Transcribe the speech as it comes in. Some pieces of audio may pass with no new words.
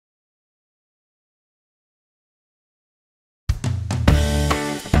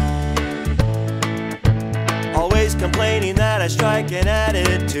like an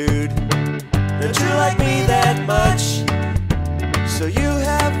attitude. Not true like me that much. So you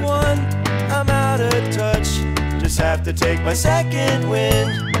have one, I'm out of touch. Just have to take my second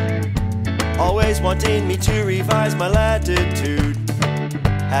wind. Always wanting me to revise my latitude.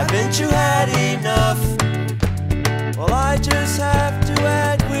 Haven't you had enough? Well, I just have to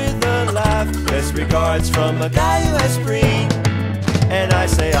add with a laugh. Best regards from a guy who has spree. And I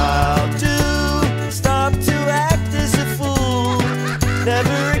say I'll do. Stop to act as a fool.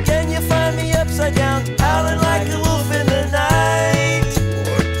 Never again you find me upside down, howling like a wolf in the night.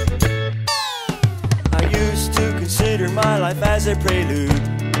 I used to consider my life as a prelude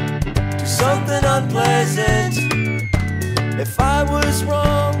to something unpleasant. If I was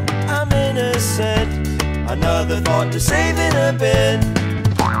wrong, I'm innocent. Another thought to save in a bin.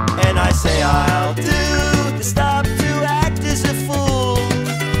 And I say I'll do to stop to act as a fool.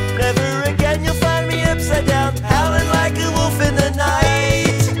 Never again you'll find me upside down, howling like a wolf in the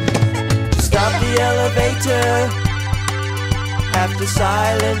night. Stop the elevator, have to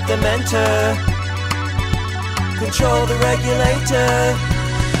silent the mentor, control the regulator,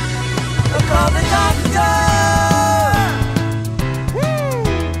 or call the doctor.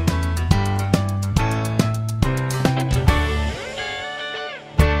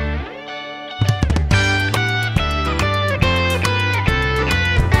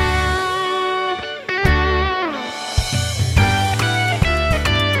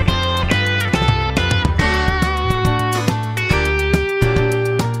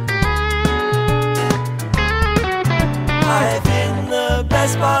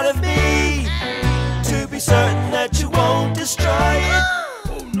 Best part of me, to be certain that you won't destroy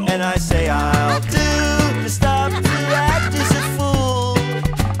it. And I say I'll do